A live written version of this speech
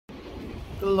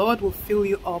The Lord will fill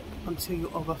you up until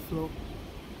you overflow.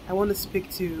 I want to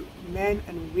speak to men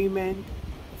and women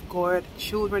of God,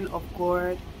 children of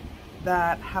God,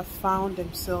 that have found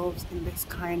themselves in this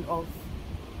kind of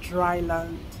dry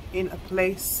land, in a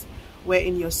place where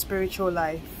in your spiritual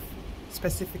life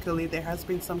specifically there has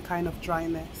been some kind of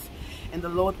dryness, and the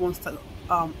Lord wants to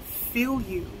fill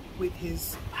you with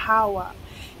his power.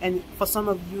 And for some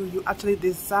of you, you actually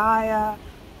desire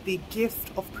the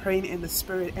gift of praying in the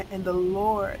spirit, and the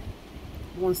Lord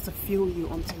wants to fill you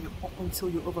until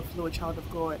you overflow, child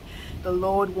of God. The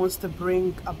Lord wants to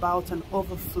bring about an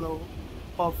overflow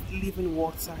of living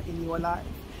water in your life.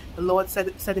 The Lord said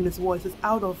in his word, it says,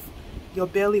 out of your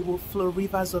belly will flow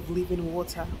rivers of living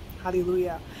water.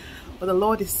 Hallelujah. But the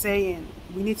Lord is saying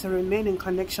we need to remain in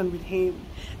connection with him.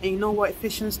 And you know what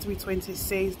Ephesians 3:20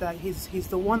 says, that he's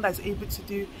the one that's able to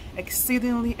do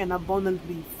exceedingly and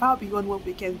abundantly, far beyond what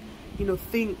we can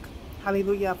think.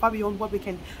 Hallelujah. Far beyond what we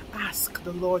can ask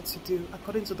the Lord to do,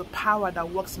 according to the power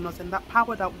that works in us. And that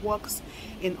power that works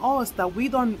in us that we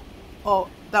don't, or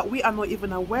that we are not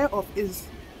even aware of, is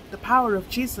the power of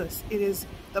Jesus. It is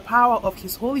the power of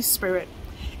his Holy Spirit,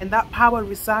 and that power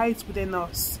resides within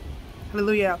us.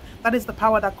 Hallelujah. That is the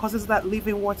power that causes that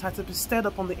living water to be stirred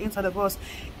up on the inside of us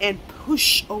and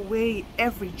push away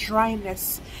every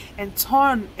dryness and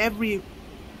turn every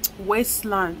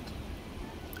wasteland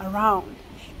around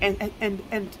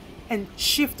and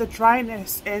shift the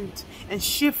dryness and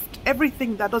shift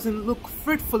everything that doesn't look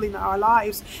fruitful in our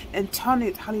lives and turn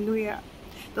it. Hallelujah.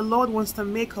 The Lord wants to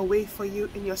make a way for you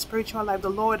in your spiritual life. The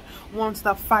Lord wants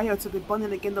that fire to be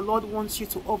burning again. The Lord wants you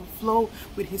to overflow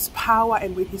with his power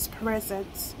and with his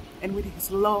presence and with his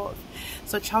love.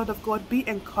 So, child of God, be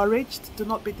encouraged. Do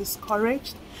not be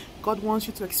discouraged. God wants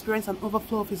you to experience an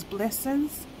overflow of his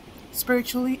blessings,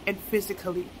 spiritually and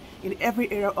physically, in every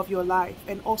area of your life,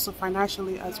 and also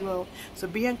financially as well. So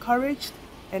be encouraged,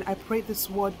 and I pray this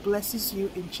word blesses you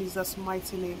in Jesus'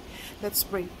 mighty name. Let's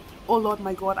pray. Oh Lord,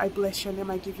 my God, I bless your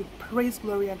name. I give you praise,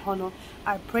 glory, and honor.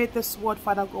 I pray this word,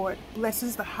 Father God,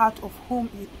 blesses the heart of whom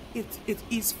it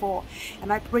is for.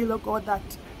 And I pray, Lord God,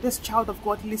 that this child of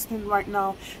God listening right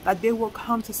now, that they will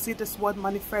come to see this word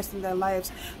manifest in their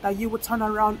lives, that you will turn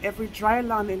around every dry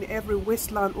land and every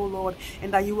wasteland, oh Lord,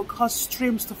 and that you will cause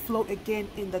streams to flow again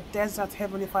in the desert,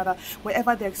 Heavenly Father,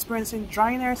 wherever they're experiencing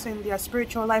dryness in their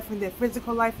spiritual life, in their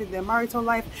physical life, in their marital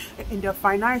life, in their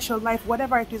financial life,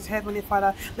 whatever it is, Heavenly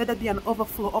Father, let there be an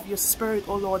overflow of your spirit,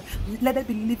 oh Lord. Let there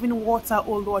be living water,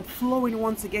 oh Lord, flowing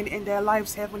once again in their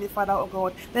lives, Heavenly Father, oh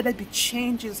God. Let there be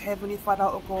changes, Heavenly Father,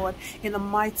 oh God, in the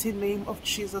mighty name of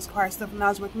Jesus Christ of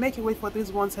Nazareth. Make a way for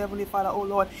these ones, Heavenly Father, oh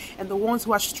Lord, and the ones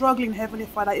who are struggling, Heavenly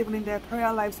Father, even in their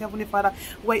prayer lives, Heavenly Father,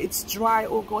 where it's dry,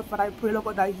 oh God. But I pray, Lord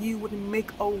God, that you would make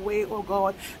a way, oh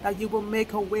God, that you will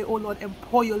make a way, oh Lord, and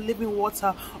pour your living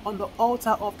water on the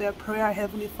altar of their prayer,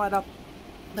 Heavenly Father,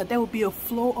 that there will be a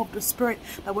flow of the Spirit,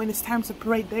 that when it's time to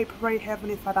pray, they pray,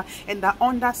 Heavenly Father, and that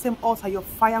on that same altar your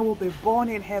fire will be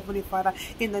burning, Heavenly Father,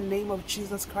 in the name of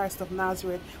Jesus Christ of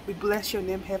Nazareth. We bless your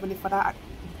name, Heavenly Father.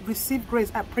 Receive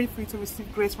grace. I pray for you to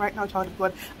receive grace right now, child of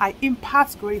God. I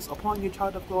impart grace upon you,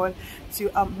 child of God, to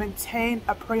maintain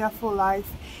a prayerful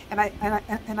life, and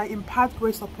I impart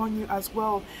grace upon you as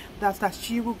well, that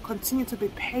you will continue to be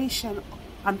patient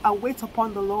and await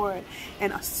upon the Lord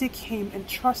and seek him and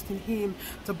trust in him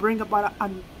to bring about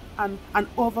an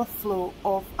overflow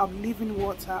of living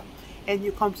water, and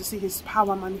you come to see his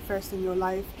power manifest in your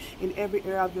life, in every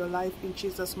area of your life, in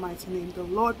Jesus' mighty name. The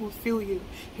Lord will fill you.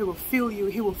 He will fill you.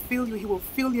 He will fill you. He will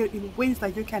fill you in ways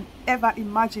that you can ever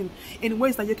imagine. In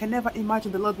ways that you can never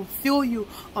imagine. The Lord will fill you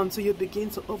until you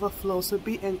begin to overflow. So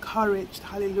be encouraged.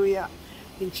 Hallelujah.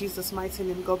 In Jesus' mighty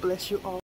name. God bless you all.